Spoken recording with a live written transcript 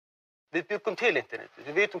Við byggum til internetið,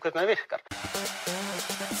 við vitum hvernig það virkar.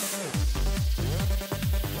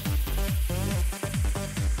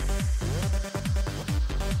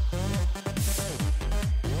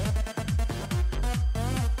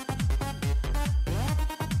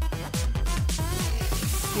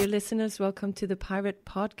 Dear listeners, welcome to the Pirate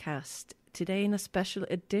Podcast. Today in a special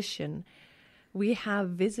edition, we have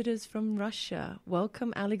visitors from Russia.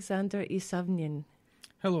 Welcome, Alexander Isavnin.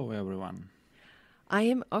 Hello, everyone. I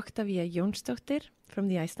am Oktavia Jónsdóttir from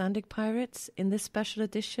the Icelandic Pirates. In this special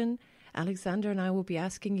edition, Alexander and I will be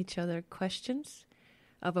asking each other questions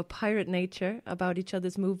of a pirate nature, about each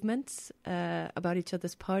other's movements, about each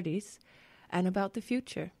other's parties, and about the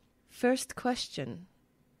future. First question.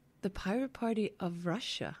 The Pirate Party of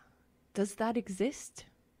Russia, does that exist?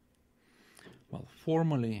 Well,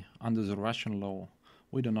 formally, under the Russian law,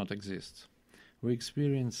 we do not exist. We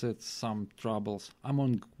experienced some troubles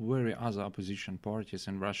among very other opposition parties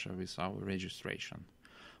in Russia with our registration.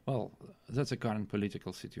 Well, that's a current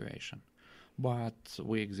political situation. But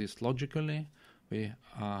we exist logically, we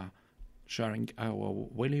are sharing our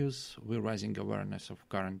values, we're raising awareness of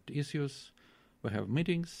current issues, we have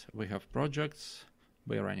meetings, we have projects,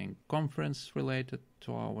 we're running conference related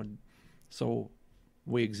to our... So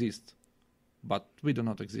we exist, but we do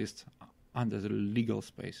not exist under the legal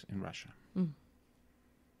space in Russia. Mm.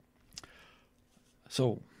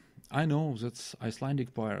 So I know that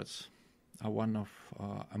Icelandic pirates are one of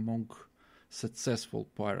among successful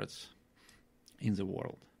pirates in the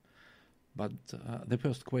world. But the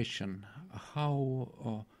first question,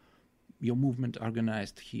 how your movement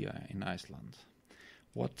organized here in Iceland?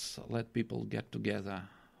 What led people get together?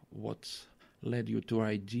 What led you to the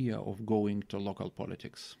idea of going to local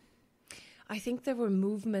politics? I think there were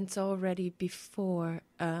movements already before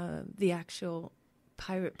the actual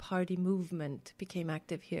Pirate Party movement became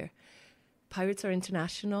active here. Pirates are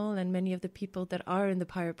international, and many of the people that are in the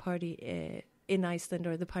Pirate Party in Iceland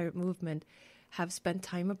or the pirate movement have spent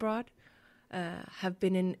time abroad, have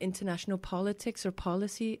been in international politics or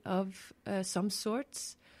policy of some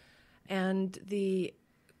sorts. And the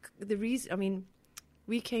reason, I mean,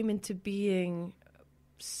 we came into being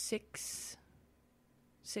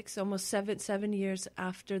almost seven years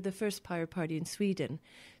after the first Pirate Party in Sweden.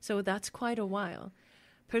 So that's quite a while.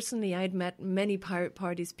 Personally, I had met many pirate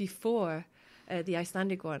parties before the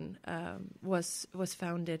Icelandic one was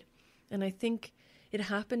founded. And I think it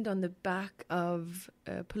happened on the back of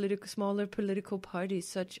smaller political parties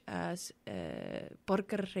such as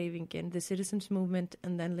Borgarhreyfingin, the citizens movement,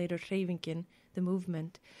 and then later Hreyfingin, the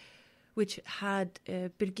movement, which had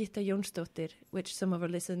Birgitta Jónsdóttir, which some of our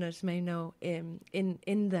listeners may know, in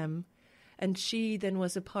them. And she then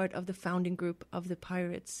was a part of the founding group of the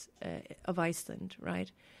Pirates of Iceland,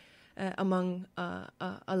 right? Among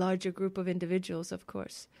a larger group of individuals, of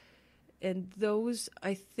course. And those,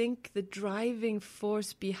 I think, the driving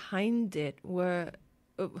force behind it were,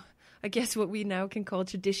 I guess, what we now can call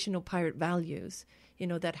traditional pirate values,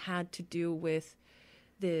 that had to do with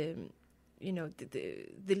the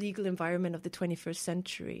legal environment of the 21st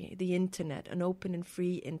century, the internet, an open and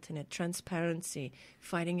free internet, transparency,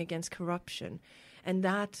 fighting against corruption. And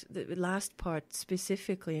that, the last part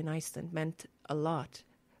specifically in Iceland, meant a lot.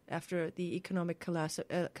 After the economic collapse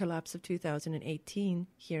of 2018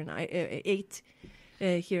 here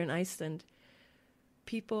in Iceland,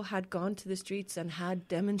 people had gone to the streets and had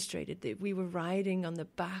demonstrated that we were riding on the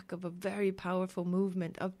back of a very powerful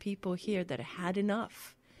movement of people here that had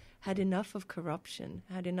enough of corruption,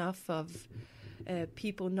 had enough of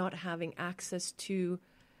people not having access to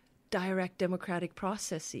direct democratic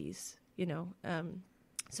processes,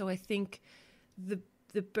 So I think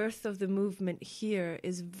the birth of the movement here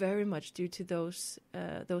is very much due to those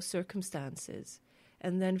circumstances.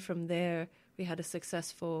 And then from there, we had a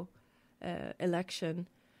successful election,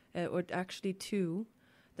 or actually two,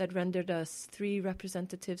 that rendered us 3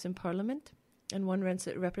 representatives in Parliament and 1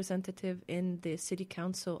 representative in the city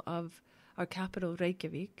council of our capital,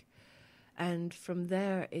 Reykjavik. And from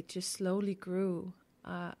there, it just slowly grew.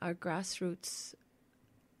 Our grassroots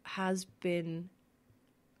has been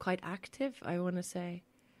quite active, I want to say.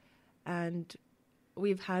 And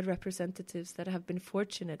we've had representatives that have been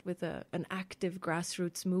fortunate with an active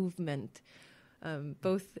grassroots movement,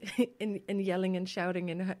 both in yelling and shouting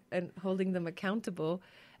and holding them accountable,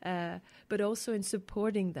 but also in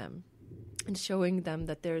supporting them and showing them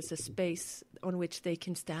that there is a space on which they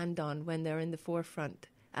can stand on when they're in the forefront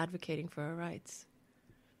advocating for our rights.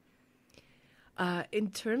 In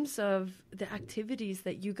terms of the activities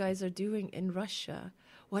that you guys are doing in Russia,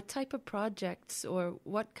 what type of projects or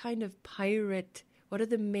what kind of what are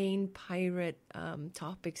the main pirate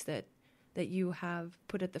topics that that you have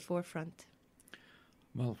put at the forefront?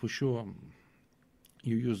 Well, for sure,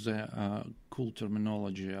 you use the cool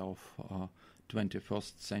terminology of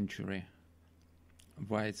 21st century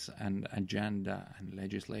rights and agenda and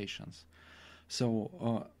legislations.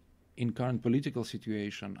 So in current political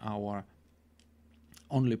situation, our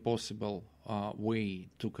only possible way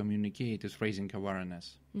to communicate is raising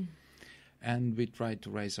awareness. And we try to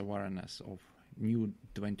raise awareness of new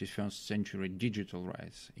 21st century digital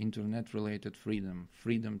rights, internet-related freedom,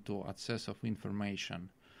 freedom to access of information,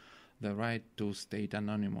 the right to stay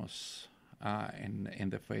anonymous in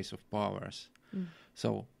the face of powers.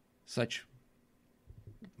 So such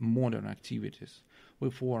modern activities. We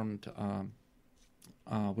formed,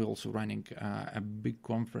 we're also running a big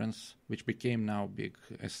conference, which became now big,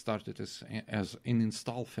 started as an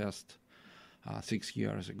Install Fest 6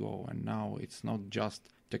 years ago, and now it's not just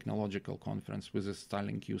technological conference with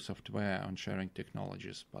installing new software and sharing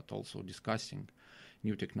technologies, but also discussing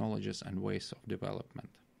new technologies and ways of development.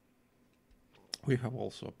 We have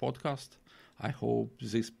also a podcast. I hope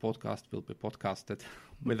this podcast will be podcasted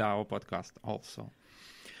with our podcast also.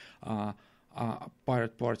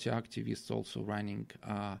 Pirate Party activists also running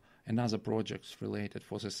another projects related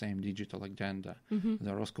for the same digital agenda.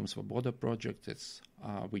 The Roskom Svoboda project,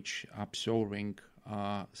 which observing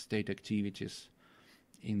state activities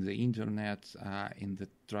in the internet,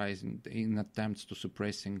 in attempts to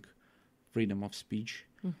suppressing freedom of speech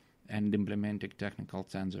and implementing technical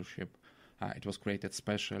censorship. It was created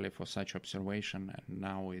specially for such observation, and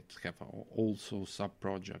now it have also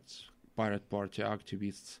sub-projects. Pirate Party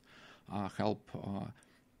activists help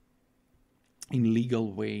in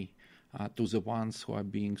legal way to the ones who are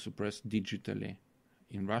being suppressed digitally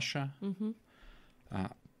in Russia.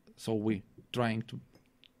 So we're trying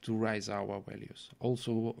to raise our values.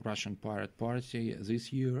 Also, Russian Pirate Party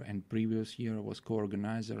this year and previous year was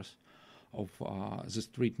co-organizers of the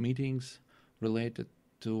street meetings related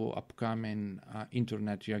to upcoming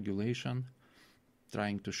internet regulation,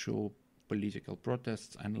 trying to show political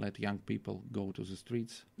protests and let young people go to the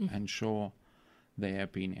streets and show their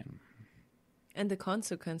opinion. And the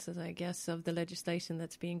consequences, I guess, of the legislation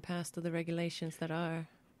that's being passed or the regulations that are.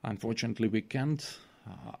 Unfortunately, we can't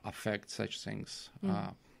affect such things,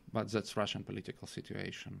 but that's Russian political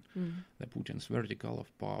situation, the Putin's vertical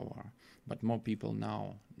of power. But more people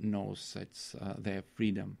now knows that their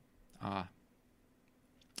freedom are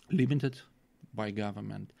limited by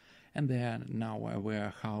government, and they are now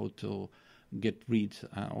aware how to get rid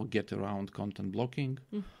or get around content blocking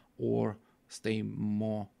or stay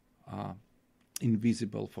more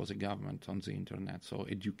invisible for the government on the internet. So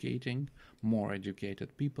educating more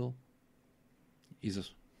educated people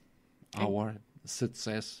is our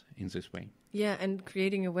success in this way. Yeah, and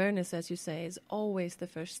creating awareness, as you say, is always the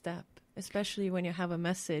first step, especially when you have a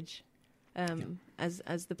message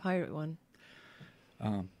as the pirate one.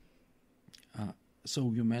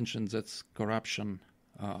 So you mentioned that corruption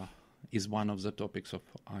is one of the topics of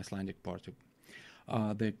Icelandic Party.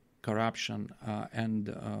 The corruption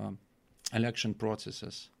and election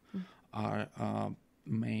processes are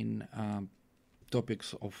main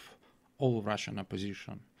topics of all Russian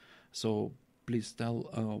opposition. So please tell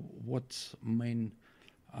what main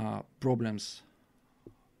problems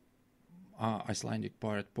Icelandic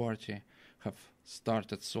Pirate Party have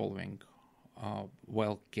started solving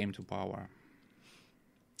while came to power.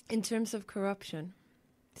 In terms of corruption,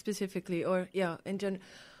 specifically, or in general,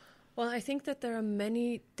 well, I think that there are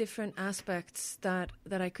many different aspects that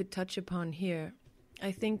I could touch upon here.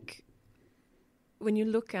 I think when you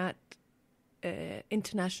look at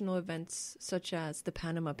international events such as the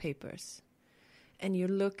Panama Papers, and you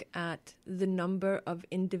look at the number of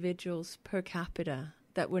individuals per capita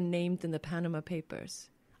that were named in the Panama Papers,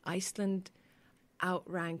 Iceland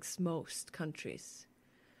outranks most countries.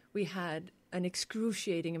 We had an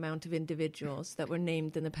excruciating amount of individuals that were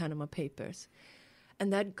named in the Panama Papers.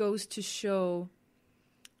 And that goes to show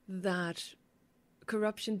that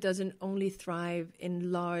corruption doesn't only thrive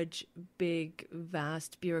in large, big,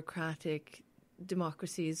 vast, bureaucratic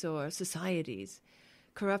democracies or societies.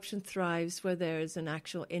 Corruption thrives where there's an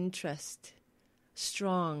actual interest,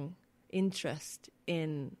 strong interest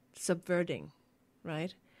in subverting,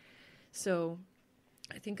 right? So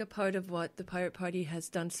I think a part of what the Pirate Party has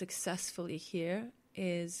done successfully here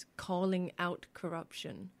is calling out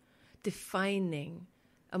corruption, defining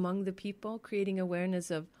among the people, creating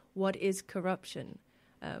awareness of what is corruption.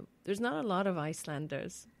 There's not a lot of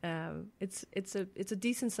Icelanders. It's a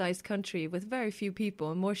decent-sized country with very few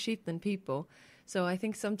people and more sheep than people. So I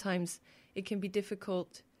think sometimes it can be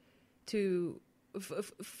difficult to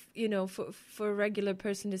for a regular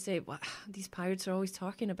person to say, well, these pirates are always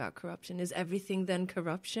talking about corruption. Is everything then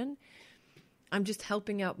corruption? I'm just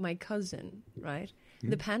helping out my cousin, right?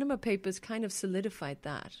 The Panama Papers kind of solidified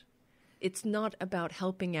that. It's not about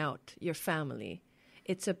helping out your family.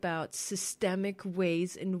 It's about systemic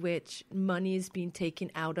ways in which money is being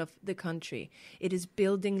taken out of the country. It is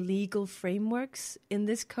building legal frameworks in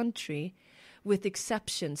this country with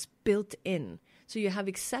exceptions built in. So you have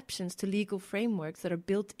exceptions to legal frameworks that are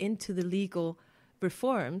built into the legal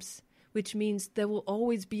reforms, which means there will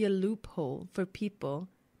always be a loophole for people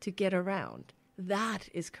to get around. That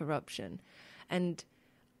is corruption. And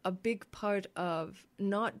a big part of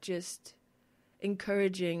not just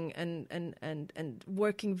encouraging and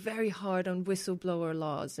working very hard on whistleblower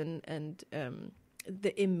laws and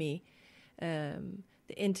the IMMI,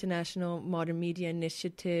 the International Modern Media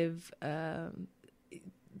Initiative,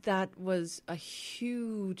 that was a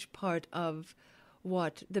huge part of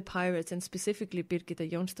what the pirates and specifically Birgitta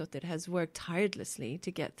Jónsdóttir has worked tirelessly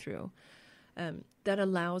to get through. That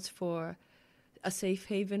allows for a safe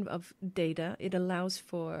haven of data. It allows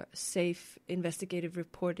for safe investigative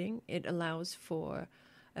reporting. It allows for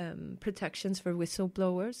protections for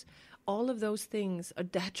whistleblowers. All of those things are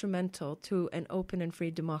detrimental to an open and free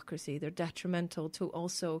democracy. They're detrimental to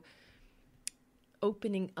also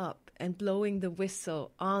opening up and blowing the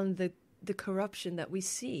whistle on the corruption that we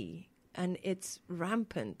see. And it's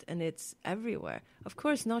rampant and it's everywhere. Of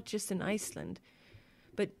course, not just in Iceland,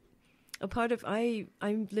 but a part of I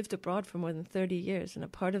lived abroad for more than 30 years, and a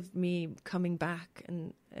part of me coming back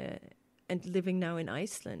and living now in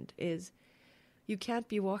Iceland is you can't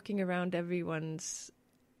be walking around everyone's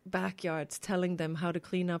backyards telling them how to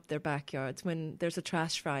clean up their backyards when there's a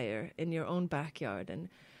trash fryer in your own backyard.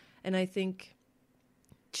 And I think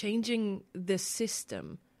changing the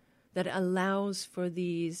system that allows for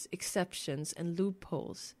these exceptions and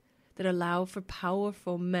loopholes, that allow for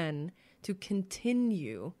powerful men to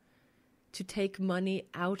continue to take money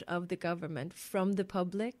out of the government from the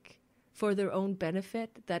public for their own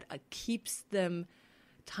benefit, that keeps them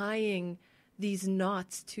tying these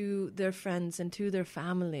knots to their friends and to their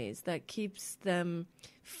families, that keeps them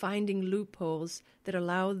finding loopholes that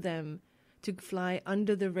allow them to fly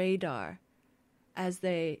under the radar as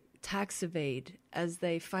they tax evade, as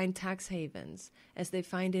they find tax havens, as they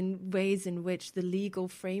find in ways in which the legal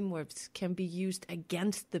frameworks can be used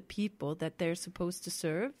against the people that they're supposed to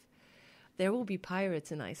serve. There will be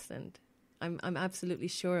pirates in Iceland. I'm absolutely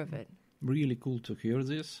sure of it. Really cool to hear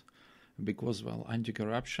this, because, well,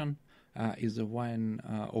 anti-corruption is one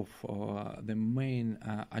of the main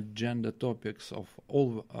agenda topics of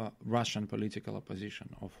all Russian political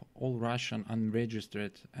opposition, of all Russian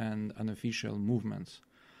unregistered and unofficial movements.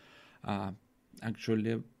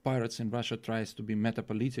 Actually, pirates in Russia tries to be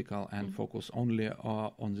metapolitical and focus only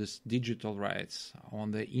on this digital rights, on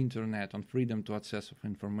the internet, on freedom to access of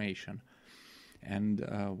information. And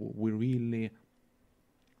we really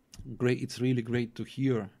great. It's really great to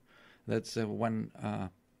hear that when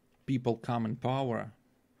people come in power,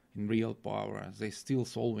 in real power, they still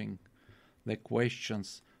solving the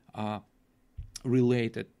questions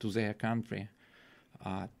related to their country,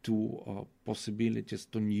 to possibilities,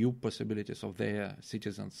 to new possibilities of their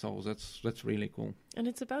citizens. So that's really cool. And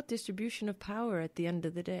it's about distribution of power at the end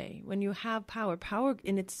of the day. When you have power, power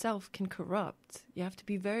in itself can corrupt. You have to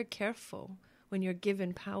be very careful when you're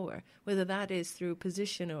given power, whether that is through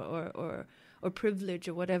position or privilege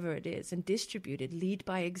or whatever it is, and distribute it, lead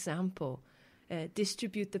by example,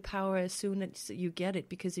 distribute the power as soon as you get it,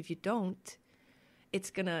 because if you don't, it's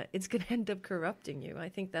gonna end up corrupting you. I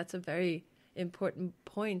think that's a very important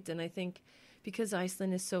point, and I think because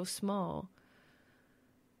Iceland is so small,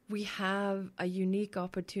 we have a unique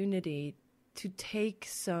opportunity to take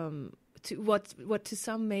what to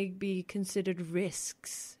some may be considered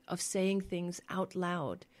risks of saying things out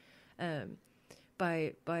loud,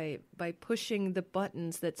 by pushing the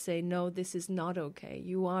buttons that say, no, this is not okay.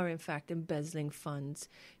 You are, in fact, embezzling funds.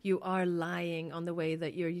 You are lying on the way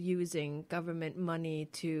that you're using government money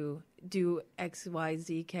to do X, Y,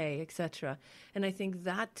 Z, K, etc. And I think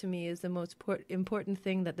that, to me, is the most important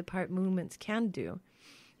thing that the pirate movements can do.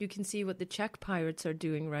 You can see what the Czech pirates are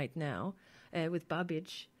doing right now with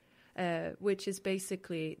Babič, which is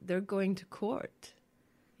basically they're going to court.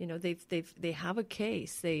 You know, they have a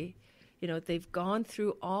case. They've gone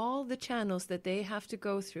through all the channels that they have to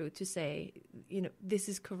go through to say, this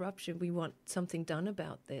is corruption. We want something done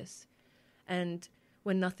about this. And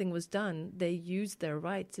when nothing was done, they used their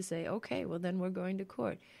right to say, okay, well, then we're going to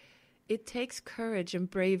court. It takes courage and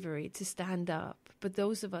bravery to stand up. But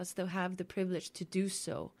those of us that have the privilege to do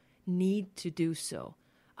so need to do so.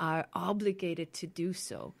 are obligated to do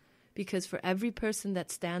so. Because for every person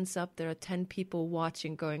that stands up, there are 10 people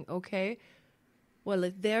watching going, okay,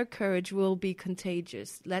 well, their courage will be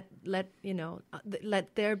contagious. Let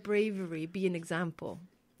their bravery be an example.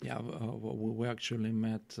 Yeah, we actually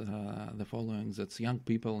met the following. That's young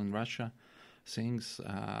people in Russia thinks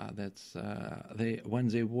that when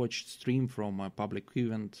they watched stream from a public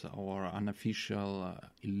event or unofficial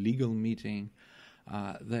illegal meeting,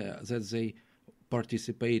 that they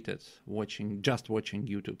participated watching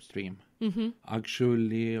YouTube stream. Mm-hmm.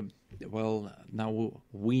 Actually, well, now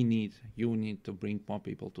you need to bring more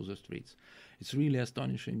people to the streets. It's really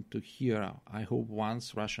astonishing to hear. I hope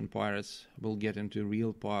once Russian pirates will get into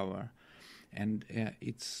real power, and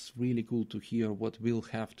it's really cool to hear what we'll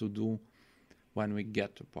have to do when we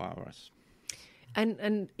get to powers.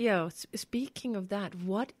 And speaking of that,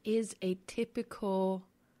 what is a typical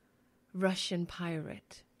Russian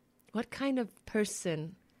pirate? What kind of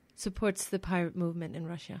person supports the pirate movement in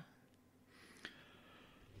Russia?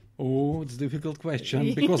 Oh, it's a difficult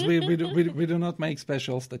question because we do not make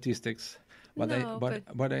special statistics. But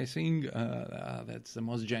I think that's the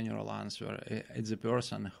most general answer. It's a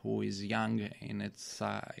person who is young in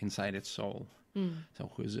inside its soul. So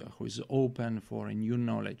who is open for a new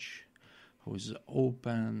knowledge, who is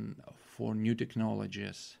open for new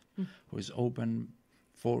technologies, who is open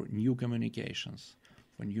for new communications,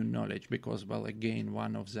 for new knowledge. Because, well, again,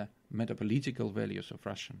 one of the metapolitical values of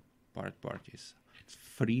Russian pirate parties is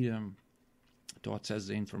freedom to access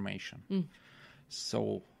the information.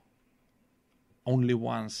 So only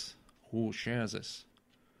ones who share this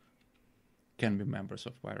can be members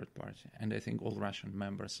of Pirate Party. And I think all Russian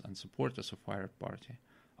members and supporters of Pirate Party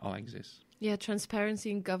are like this. Yeah,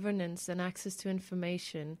 transparency in governance and access to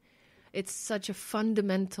information. It's such a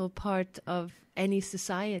fundamental part of any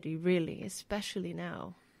society, really, especially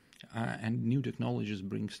now. And new technologies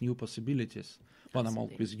brings new possibilities. But I'm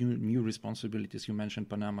always new responsibilities. You mentioned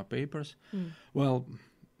Panama Papers. Well,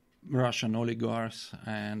 Russian oligarchs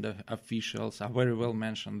and officials are very well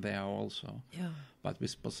mentioned there also. Yeah. But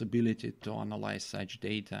with possibility to analyze such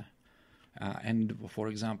data and, for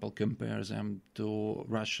example, compare them to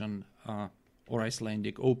Russian or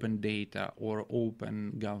Icelandic open data or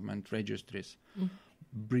open government registries,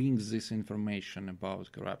 brings this information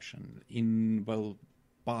about corruption in, well,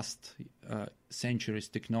 past centuries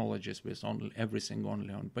technologies with everything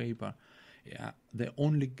only on paper. Yeah, the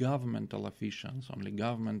only governmental officials, only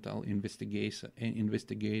governmental investigators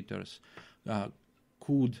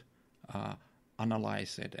could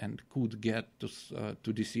analyze it and could get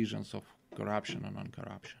to decisions of corruption or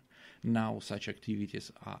non-corruption. Now such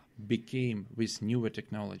activities became, with newer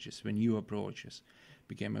technologies, with new approaches,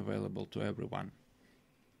 became available to everyone.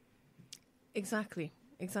 Exactly.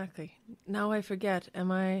 Now I forget.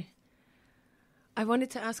 I wanted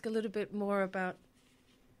to ask a little bit more about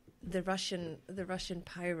the Russian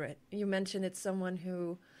pirate. You mentioned it's someone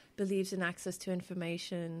who believes in access to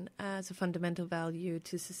information as a fundamental value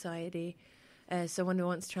to society, someone who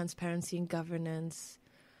wants transparency in governance.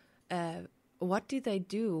 What do they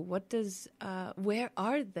do? Where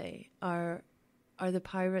are they? Are the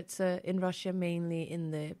pirates in Russia mainly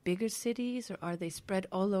in the bigger cities, or are they spread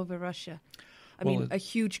all over Russia? I mean, a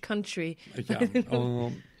huge country. Yeah,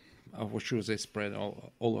 for sure they spread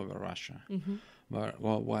all over Russia. Mm-hmm.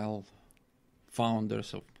 While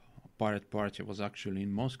founders of Pirate Party was actually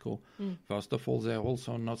in Moscow, first of all, they're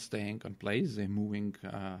also not staying in place. They're moving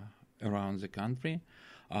around the country.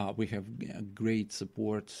 We have great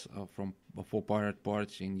support for Pirate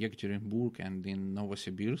Party in Yekaterinburg and in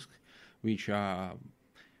Novosibirsk, which are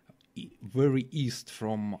very east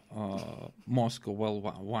from Moscow. Well,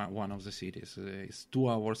 one of the cities is 2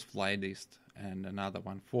 hours flight east, and another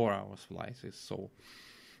one 4 hours flight east. So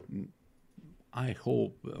I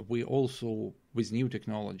hope we also, with new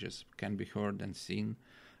technologies, can be heard and seen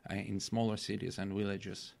in smaller cities and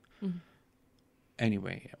villages. Mm-hmm.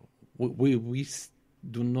 Anyway, we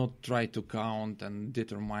do not try to count and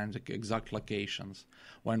determine the exact locations.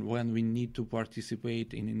 When we need to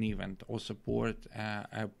participate in an event or support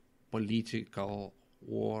a political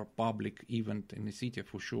or public event in the city,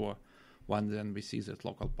 for sure, then we see that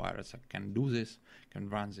local pirates can do this, can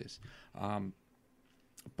run this.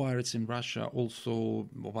 Pirates in Russia also,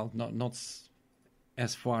 well, not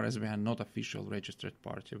as far as we are not official registered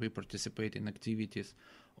party. We participate in activities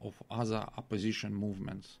of other opposition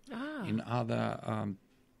movements, in other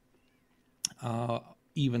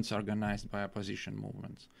events organized by opposition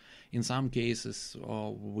movements. In some cases,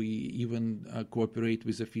 we even cooperate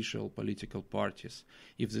with official political parties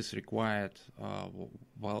if this required.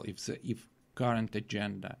 If current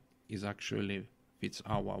agenda is actually fits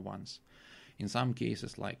our ones. In some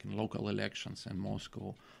cases, like in local elections in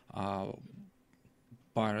Moscow,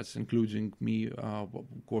 pirates, including me,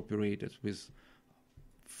 cooperated with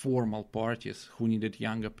formal parties who needed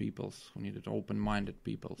younger peoples, who needed open-minded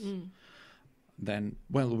peoples. Then,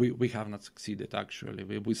 well, we have not succeeded, actually.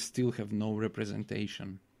 We still have no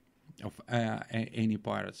representation of any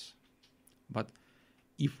pirates. But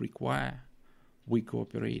if required, we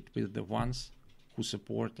cooperate with the ones who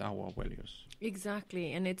support our values.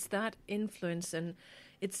 Exactly, and it's that influence, and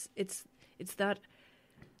it's that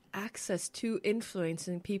access to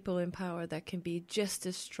influencing people in power that can be just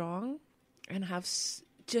as strong and have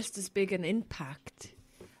just as big an impact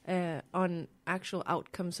on actual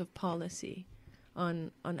outcomes of policy,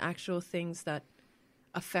 on actual things that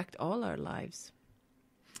affect all our lives.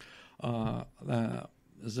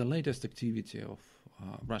 The latest activity of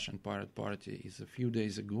Russian Pirate Party is a few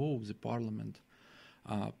days ago the parliament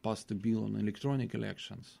passed a bill on electronic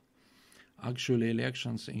elections. Actually,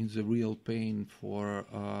 elections is the real pain for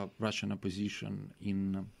Russian opposition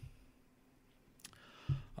in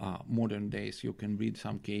modern days. You can read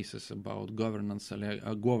some cases about governors'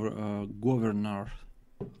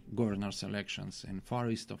 elections in Far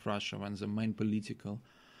East of Russia when the main political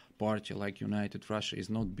party like United Russia is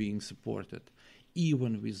not being supported,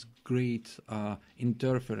 even with great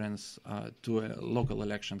interference to local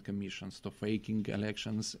election commissions, to faking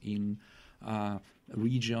elections in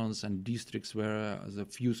regions and districts where the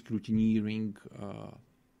few scrutineering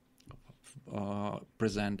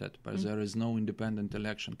presented, but there is no independent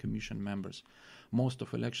election commission members. Most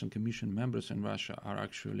of election commission members in Russia are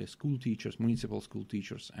actually school teachers, municipal school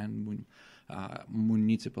teachers, and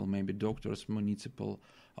municipal maybe doctors, municipal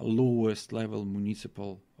lowest level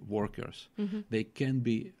municipal workers. They can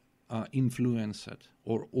be influenced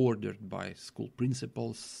or ordered by school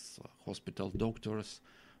principals, hospital doctors,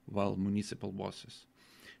 well, municipal bosses.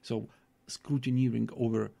 So scrutineering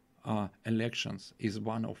over elections is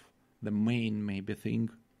one of the main maybe thing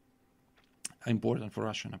important for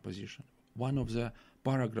Russian opposition. One of the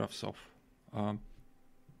paragraphs of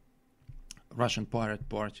Russian Pirate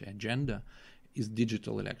Party agenda is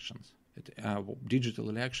digital elections. Digital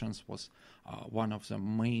elections was one of the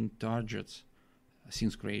main targets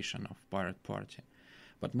since creation of Pirate Party.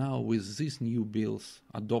 But now with these new bills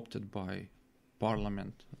adopted by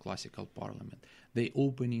Parliament, classical Parliament, they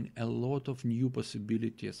opening a lot of new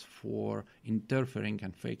possibilities for interfering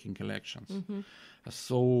and faking elections.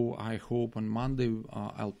 So I hope on Monday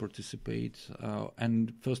I'll participate,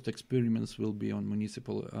 and first experiments will be on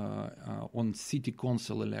municipal, on city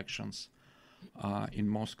council elections in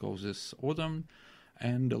Moscow this autumn,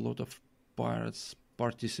 and a lot of pirates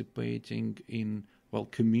participating in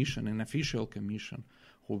an official commission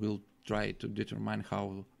who will try to determine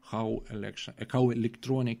how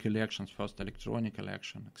electronic elections, first electronic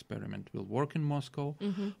election experiment will work in Moscow.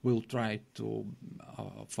 We'll try to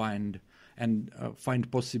find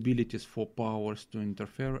possibilities for powers to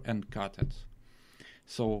interfere and cut it.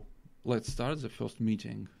 So let's start. The first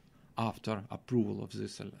meeting after approval of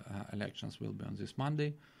these elections will be on this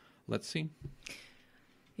Monday. Let's see.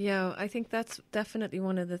 Yeah, I think that's definitely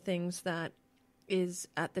one of the things that is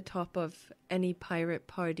at the top of any pirate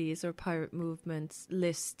parties or pirate movements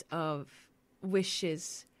list of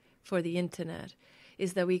wishes for the internet,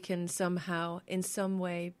 is that we can somehow, in some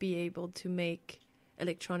way, be able to make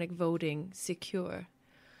electronic voting secure.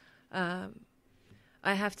 I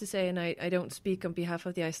have to say, and I don't speak on behalf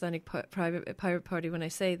of the Icelandic Pirate Party when I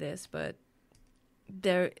say this, but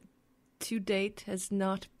there, to date, has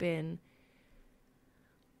not been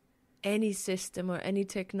any system or any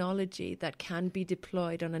technology that can be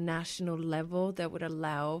deployed on a national level that would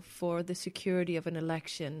allow for the security of an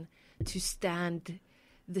election to stand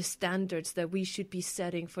the standards that we should be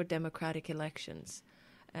setting for democratic elections.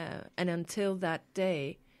 And until that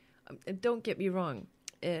day, don't get me wrong,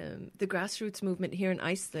 the grassroots movement here in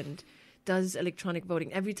Iceland does electronic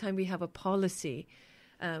voting. Every time we have a policy,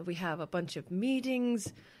 we have a bunch of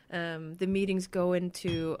meetings. The meetings go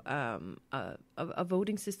into a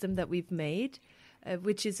voting system that we've made,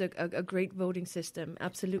 which is a great voting system,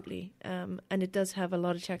 absolutely. And it does have a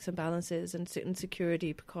lot of checks and balances and certain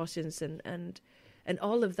security precautions and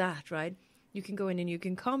all of that, right? You can go in and you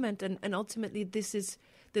can comment. And ultimately, this is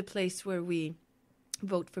the place where we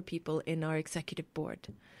vote for people in our executive board,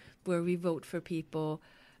 where we vote for people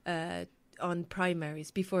on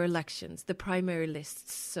primaries before elections, the primary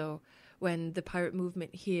lists. So when the pirate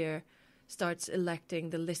movement here starts electing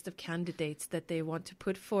the list of candidates that they want to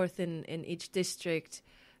put forth in each district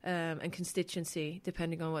and constituency,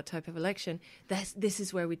 depending on what type of election, this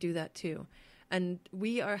is where we do that too. And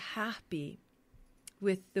we are happy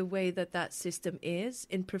with the way that system is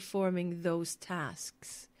in performing those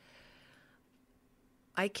tasks.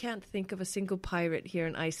 I can't think of a single pirate here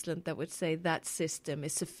in Iceland that would say that system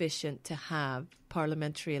is sufficient to have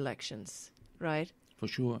parliamentary elections, right? For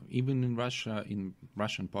sure. Even in Russia, in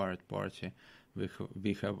Russian Pirate Party,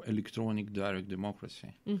 we have electronic direct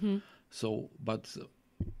democracy. Mm-hmm. So, but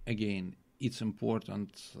again, it's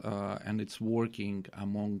important and it's working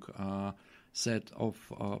among a set of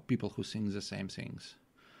people who think the same things,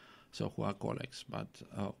 so who are colleagues. But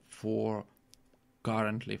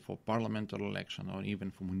currently for parliamentary election or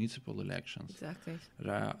even for municipal elections, exactly,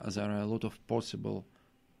 there are a lot of possible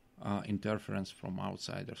interference from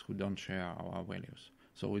outsiders who don't share our values.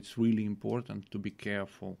 So it's really important to be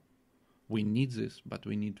careful. We need this, but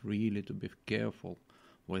we need really to be careful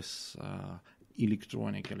with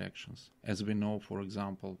electronic elections. As we know, for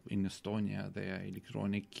example, in Estonia, their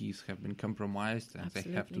electronic keys have been compromised and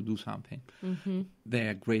Absolutely. they have to do something. Mm-hmm.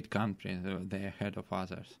 They're a great country. They're ahead of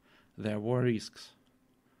others. There were risks.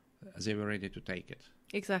 They were ready to take it.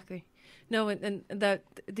 Exactly. No, and that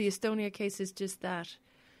the Estonia case is just that,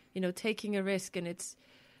 taking a risk, and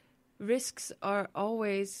risks are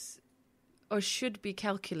always or should be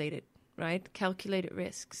calculated, right? Calculated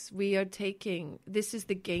risks. This is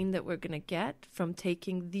the gain that we're going to get from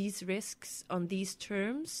taking these risks on these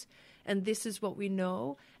terms, and this is what we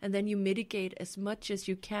know, and then you mitigate as much as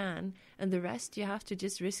you can, and the rest you have to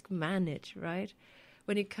just risk manage, right?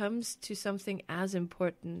 When it comes to something as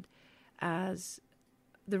important as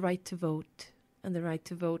the right to vote and the right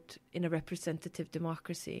to vote in a representative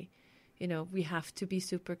democracy, we have to be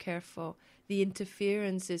super careful. The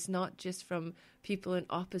interference is not just from people in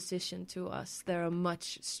opposition to us. There are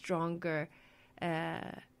much stronger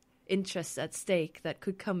interests at stake that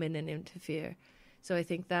could come in and interfere. So I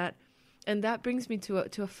think that brings me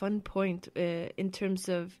to a fun point in terms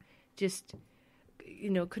of just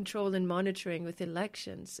control and monitoring with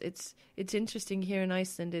elections. It's interesting here in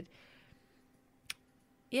Iceland.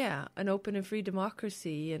 An open and free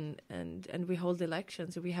democracy, and we hold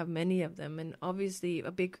elections, and we have many of them. And obviously,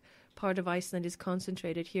 a big part of Iceland is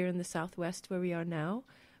concentrated here in the southwest, where we are now,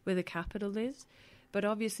 where the capital is. But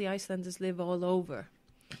obviously, Icelanders live all over,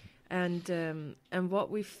 and what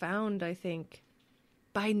we found, I think,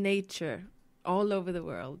 by nature, all over the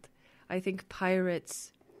world, I think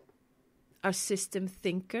pirates are system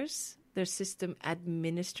thinkers, they're system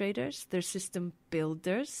administrators, they're system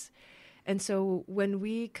builders. And so when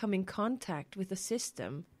we come in contact with a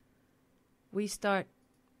system, we start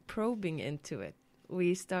probing into it.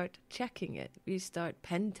 We start checking it. We start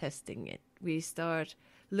pen testing it. We start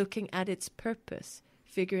looking at its purpose,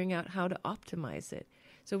 figuring out how to optimize it.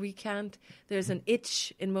 So there's an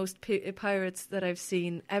itch in most pirates that I've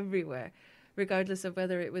seen everywhere, regardless of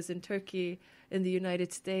whether it was in Turkey, in the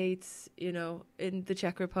United States, in the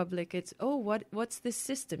Czech Republic. It's, what's this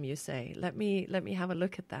system you say? Let me have a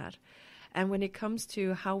look at that. And when it comes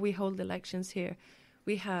to how we hold elections here,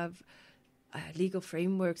 we have legal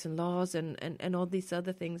frameworks and laws and all these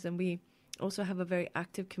other things. And we also have a very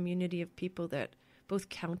active community of people that both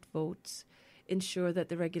count votes, ensure that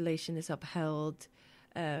the regulation is upheld,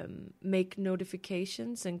 make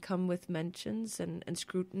notifications and come with mentions and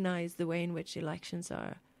scrutinize the way in which elections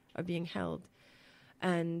are being held.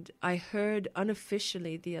 And I heard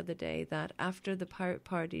unofficially the other day that after the Pirate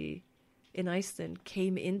Party in Iceland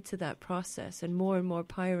came into that process, and more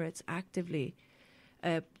pirates actively,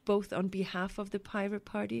 both on behalf of the Pirate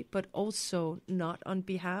Party, but also not on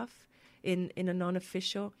behalf, in a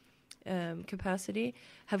non-official capacity,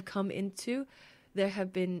 have come into, there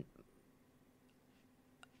have been,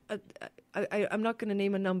 I'm not going to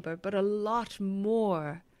name a number, but a lot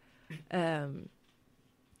more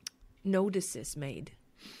notices made.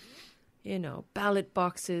 Ballot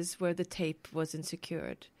boxes where the tape wasn't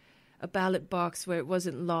secured, a ballot box where it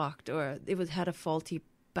wasn't locked or it had a faulty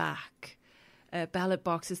back, ballot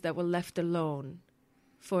boxes that were left alone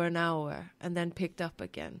for an hour and then picked up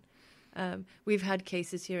again. We've had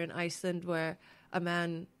cases here in Iceland where a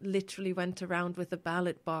man literally went around with a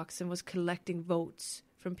ballot box and was collecting votes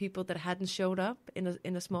from people that hadn't showed up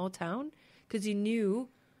in a small town because he knew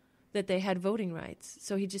that they had voting rights.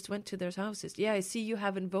 So he just went to their houses. Yeah, I see you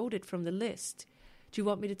haven't voted from the list. Do you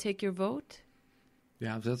want me to take your vote?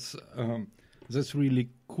 Yeah, that's really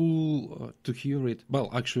cool to hear it. Well,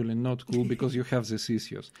 actually not cool because you have these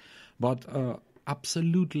issues. But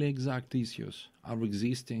absolutely exact issues are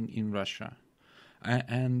existing in Russia.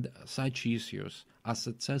 And such issues are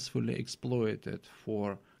successfully exploited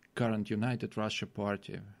for current United Russia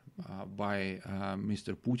Party by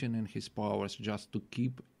Mr. Putin and his powers just to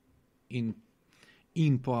keep in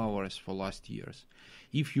in powers for last years.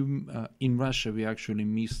 If you in Russia, we actually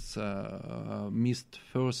missed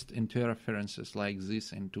first interferences like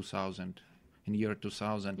this in 2000, in year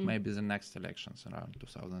 2000, maybe the next elections around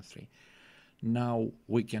 2003. Now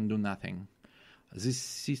we can do nothing. This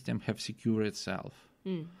system have secured itself,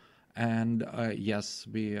 and yes,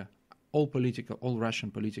 all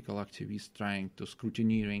Russian political activists trying to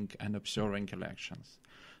scrutineering and observing elections.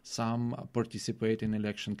 Some participate in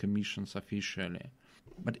election commissions officially.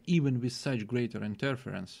 But even with such greater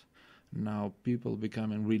interference, now people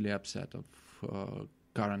becoming really upset of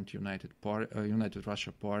current United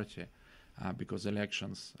Russia Party because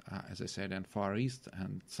elections, as I said, in Far East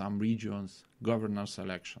and some regions, governors'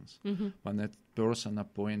 elections, when that person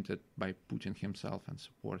appointed by Putin himself and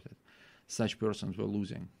supported, such persons were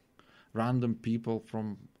losing. Random people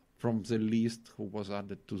from the list who was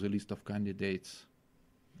added to the list of candidates,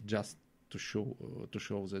 just to show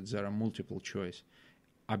that there are multiple choice,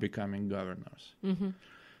 are becoming governors.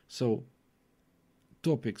 So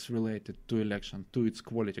topics related to election, to its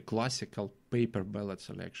quality, classical paper ballots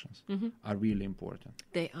elections are really important.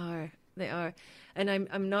 They are. And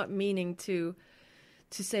I'm not meaning to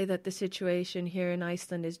say that the situation here in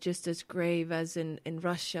Iceland is just as grave as in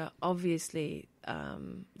Russia. Obviously,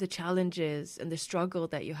 the challenges and the struggle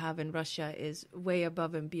that you have in Russia is way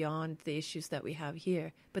above and beyond the issues that we have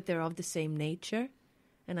here. But they're of the same nature,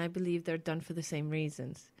 and I believe they're done for the same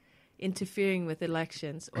reasons. Interfering with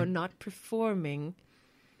elections or not performing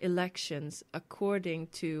elections according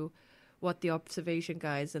to what the observation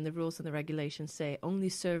guides and the rules and the regulations say only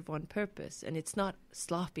serve one purpose, and it's not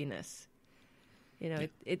sloppiness.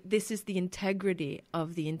 This is the integrity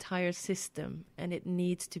of the entire system, and it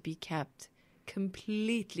needs to be kept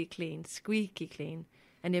completely clean, squeaky clean,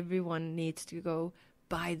 and everyone needs to go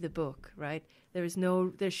by the book, right?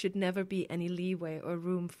 There should never be any leeway or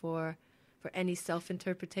room for any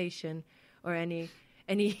self-interpretation or any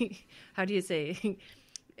how do you say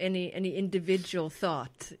any individual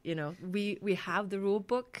thought. We have the rule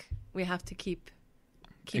book. We have to keep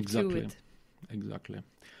exactly. to it. Exactly.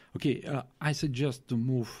 Okay, I suggest to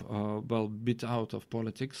move a bit out of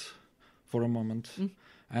politics for a moment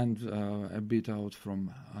and a bit out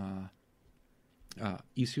from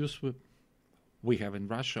issues we have in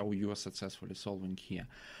Russia or you are successfully solving here.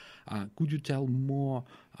 Could you tell more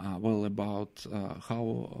about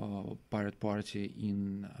how Pirate Party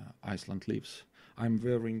in Iceland lives? I'm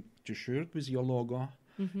wearing T-shirt with your logo,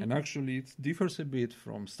 and actually it differs a bit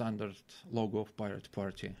from standard logo of Pirate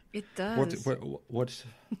Party. It does.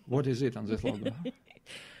 What is it on this logo?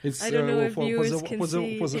 It's, I don't know if viewers can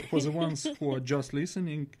see. For the ones who are just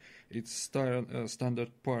listening, it's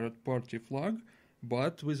standard Pirate Party flag,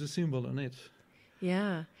 but with a symbol on it.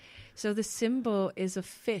 Yeah. So the symbol is a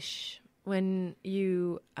fish. When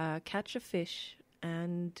you catch a fish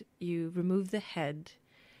and you remove the head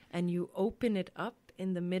and you open it up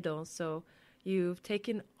in the middle. So you've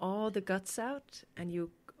taken all the guts out and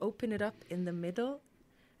you open it up in the middle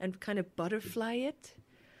and kind of butterfly it.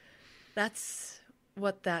 That's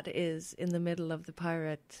what that is in the middle of the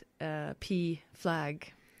pirate P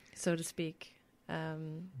flag, so to speak.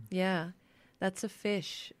 Yeah, that's a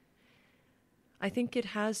fish. I think it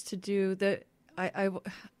has to do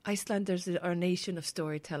Icelanders are a nation of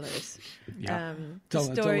storytellers. Yeah. Tell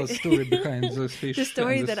us the story behind this fish. The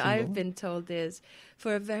story that I've been told is,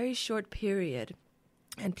 for a very short period,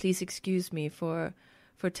 and please excuse me for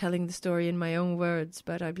telling the story in my own words,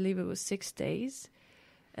 but I believe it was 6 days,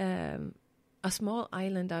 a small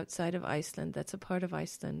island outside of Iceland that's a part of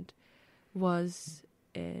Iceland was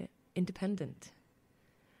independent.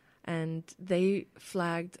 And they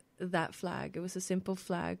flagged that flag. It was a simple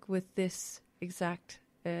flag with this exact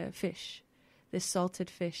fish, this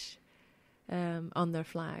salted fish on their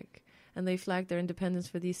flag. And they flagged their independence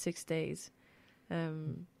for these 6 days.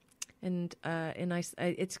 And in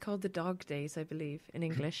it's called the Dog Days, I believe, in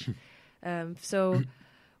English. So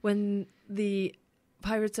when the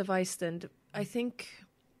Pirates of Iceland, I think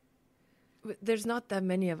there's not that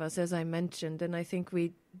many of us, as I mentioned, and I think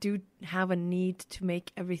we do have a need to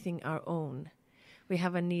make everything our own. We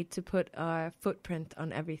have a need to put our footprint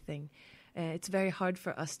on everything. It's very hard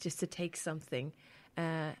for us just to take something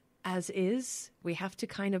as is. We have to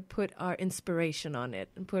kind of put our inspiration on it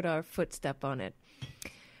and put our footstep on it,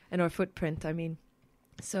 and our footprint, I mean.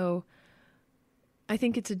 So I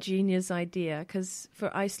think it's a genius idea, because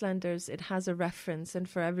for Icelanders it has a reference, and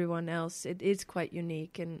for everyone else it is quite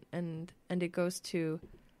unique, and it goes to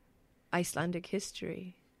Icelandic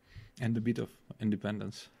history. And a bit of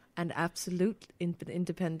independence. And absolute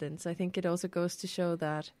independence. I think it also goes to show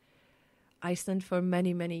that Iceland for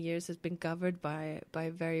many, many years has been governed by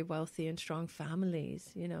very wealthy and strong families.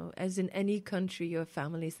 You know, as in any country, you have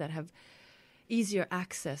families that have easier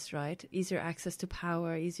access, right? Easier access to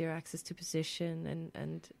power, easier access to position,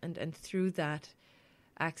 and through that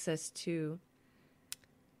access to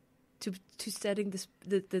setting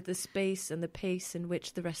the space and the pace in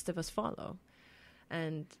which the rest of us follow,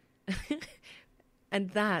 and and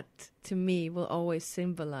that to me will always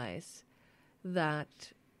symbolize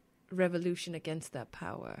that revolution against that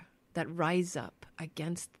power, that rise up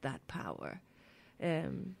against that power,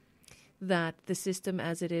 that the system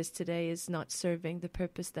as it is today is not serving the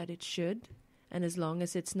purpose that it should, and as long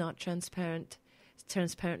as it's not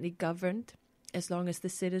transparently governed, as long as the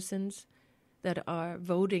citizens that are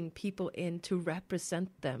voting people in to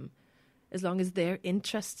represent them, as long as their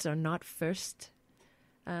interests are not first,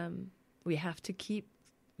 we have to keep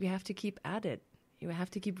at it. You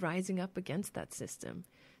have to keep rising up against that system.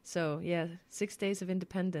 So yeah, 6 days of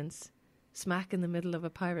independence, smack in the middle of a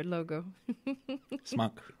pirate logo.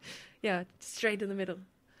 Smack. Yeah, straight in the middle.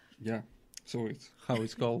 Yeah, so it's how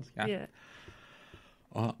it's called. Yeah. Yeah.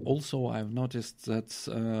 Also, I've noticed that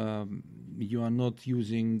you are not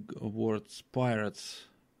using words pirates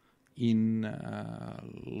in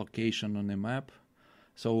location on a map,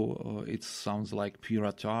 so it sounds like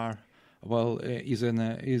piratar. Well, is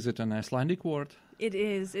it an Icelandic word? It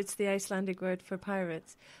is. It's the Icelandic word for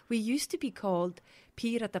pirates. We used to be called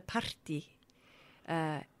pirataparti.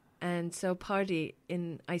 And so party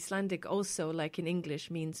in Icelandic also, like in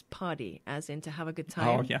English, means party, as in to have a good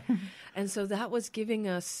time. Oh, yeah. And so that was giving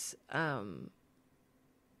us a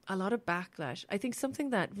lot of backlash. I think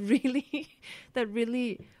something that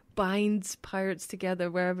really binds pirates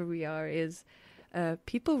together wherever we are is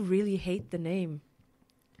people really hate the name.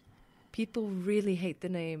 People really hate the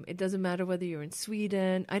name. It doesn't matter whether you're in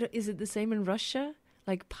Sweden. Is it the same in Russia?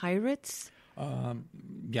 Like pirates?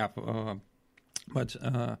 Yeah, but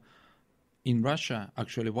in Russia,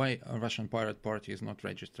 actually, why a Russian pirate party is not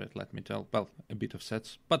registered, let me tell. Well, a bit of sad,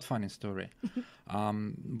 but funny story.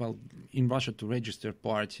 Well, in Russia, to register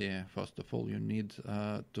party, first of all, you need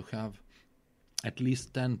to have at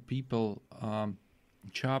least 10 people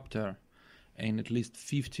chapter in at least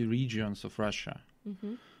 50 regions of Russia.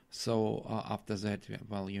 Mm-hmm. So after that,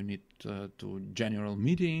 well, you need to general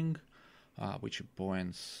meeting, which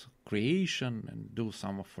appoints creation and do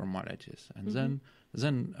some formalities, and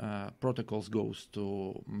then protocols goes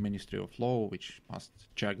to Ministry of Law, which must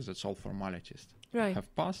check that all formalities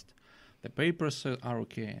have passed, the papers are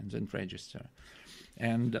okay, and then register.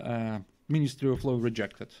 And Ministry of Law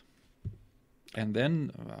rejected, and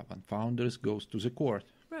then founders goes to the court,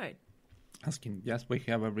 right, asking, yes, we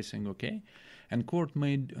have everything okay. And court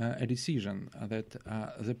made a decision that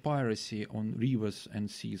the piracy on rivers and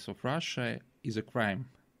seas of Russia is a crime.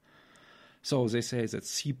 So they say that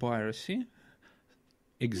sea piracy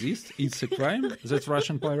exists, it's a crime, that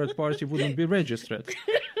Russian pirate party wouldn't be registered.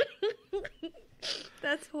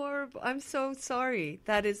 That's horrible. I'm so sorry.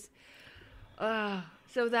 That is...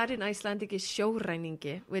 so that in Icelandic is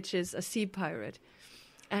sjóræningi, which is a sea pirate.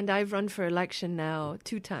 And I've run for election now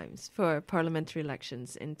 2 times for parliamentary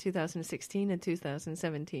elections in 2016 and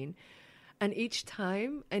 2017. And each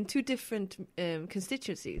time, and 2 different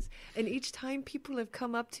constituencies, and each time people have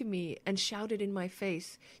come up to me and shouted in my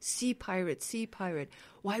face, sea pirate,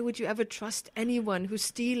 why would you ever trust anyone who's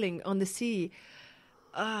stealing on the sea?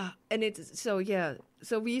 And it's, so yeah,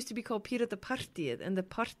 so we used to be called piratapartiet, and the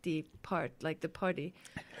party part, like the party,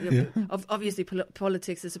 obviously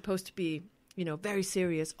politics is supposed to be, you know, very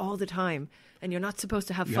serious all the time, and you're not supposed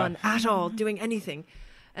to have fun at all doing anything.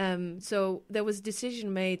 So there was a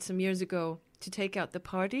decision made some years ago to take out the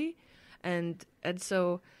party, and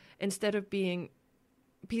so instead of being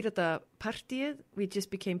piratapartiet, we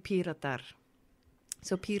just became piratar.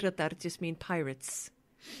 So piratar just mean pirates.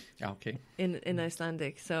 Okay. In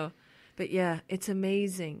Icelandic. So, but yeah, it's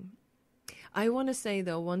amazing. I want to say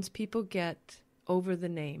though, once people get over the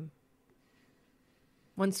name,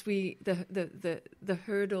 once the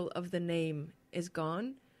hurdle of the name is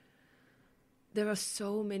gone, there are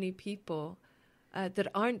so many people that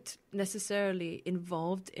aren't necessarily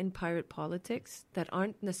involved in pirate politics, that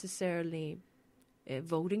aren't necessarily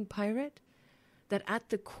voting pirate, that at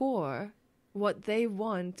the core, what they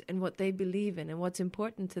want and what they believe in and what's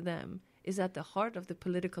important to them is at the heart of the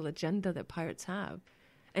political agenda that pirates have.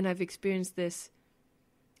 And I've experienced this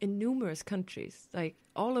in numerous countries, like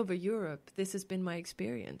all over Europe. This has been my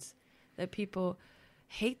experience, that people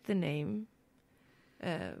hate the name,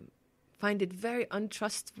 find it very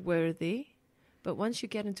untrustworthy, but once you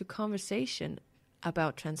get into conversation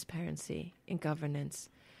about transparency in governance,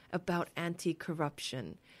 about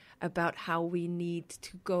anti-corruption, about how we need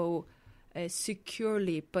to go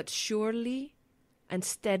securely but surely and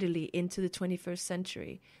steadily into the 21st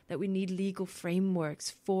century, that we need legal frameworks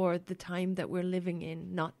for the time that we're living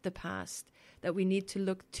in, not the past, that we need to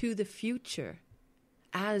look to the future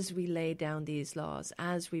as we lay down these laws,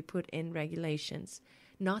 as we put in regulations,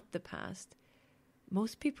 not the past.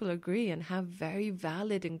 Most people agree and have very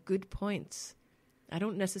valid and good points. I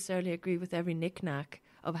don't necessarily agree with every knick-knack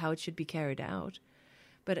of how it should be carried out,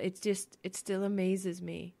 but it still amazes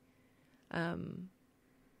me.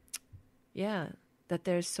 That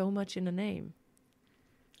there's so much in a name.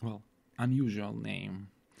 Well, unusual name.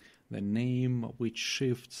 The name which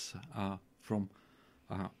shifts from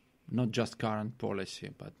not just current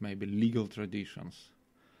policy, but maybe legal traditions.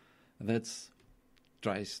 That's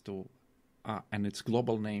tries to, and its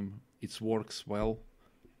global name, it works well,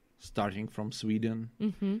 starting from Sweden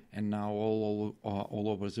and now all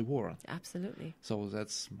over the world. Absolutely. So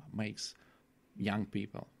that makes young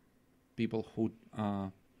people who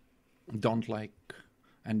don't like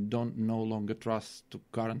and don't no longer trust to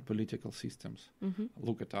current political systems.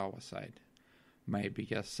 Look at our side. Maybe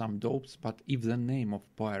yes, some dopes, but if the name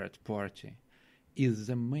of pirate party is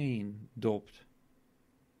the main dope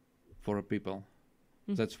for a people,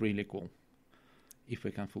 that's really cool. If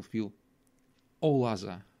we can fulfill all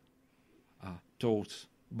other thoughts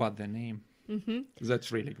but the name,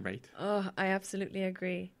 that's really great. Oh, I absolutely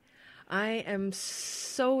agree. I am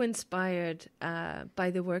so inspired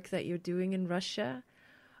by the work that you're doing in Russia.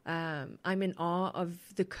 I'm in awe of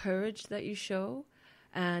the courage that you show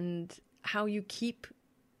and how you keep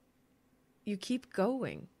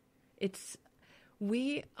going.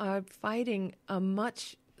 We are fighting a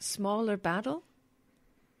much smaller battle,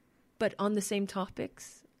 but on the same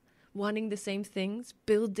topics, wanting the same things,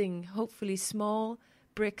 building hopefully small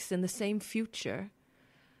bricks in the same future.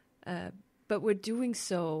 But we're doing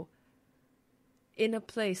so in a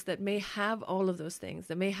place that may have all of those things,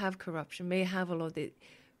 that may have corruption, may have all of the,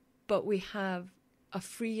 but we have a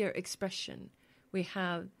freer expression. We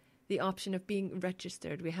have the option of being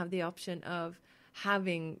registered. We have the option of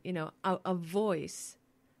having, a voice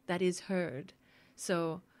that is heard.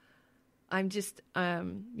 So I'm just,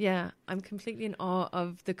 I'm completely in awe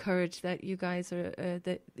of the courage that you guys are,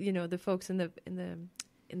 the folks in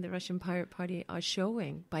the Russian Pirate Party are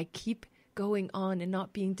showing by keep going on and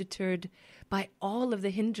not being deterred by all of the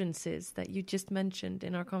hindrances that you just mentioned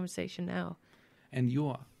in our conversation now. And you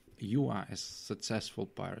are a successful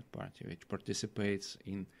pirate party which participates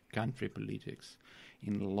in country politics,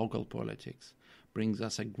 in local politics, brings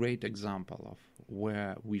us a great example of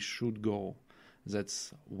where we should go.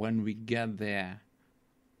 That's when we get there,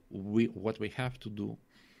 what we have to do,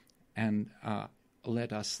 and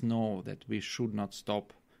let us know that we should not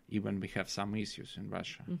stop even we have some issues in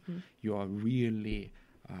Russia. You are really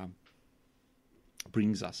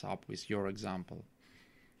brings us up with your example.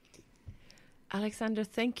 Alexander,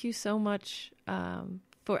 thank you so much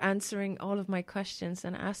for answering all of my questions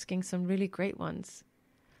and asking some really great ones.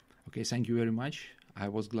 Okay, thank you very much. I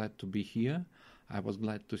was glad to be here. I was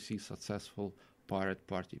glad to see successful pirate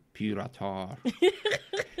party, Piratar,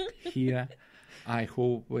 here. I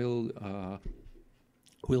hope we'll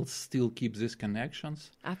still keep these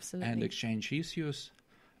connections. Absolutely. And exchange issues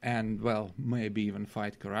and, well, maybe even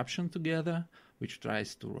fight corruption together, which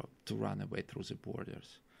tries to run away through the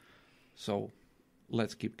borders. So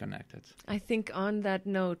let's keep connected. I think on that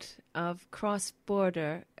note of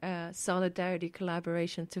cross-border solidarity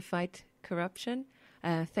collaboration to fight corruption,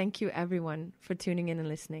 thank you everyone for tuning in and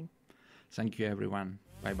listening. Thank you everyone.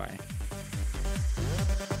 Bye-bye.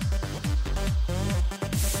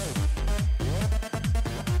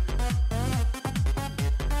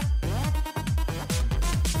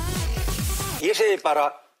 Ég segi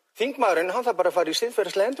bara, þingmaðurinn, hann þarf bara að fara í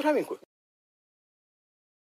siðferðislega endurhæfingu.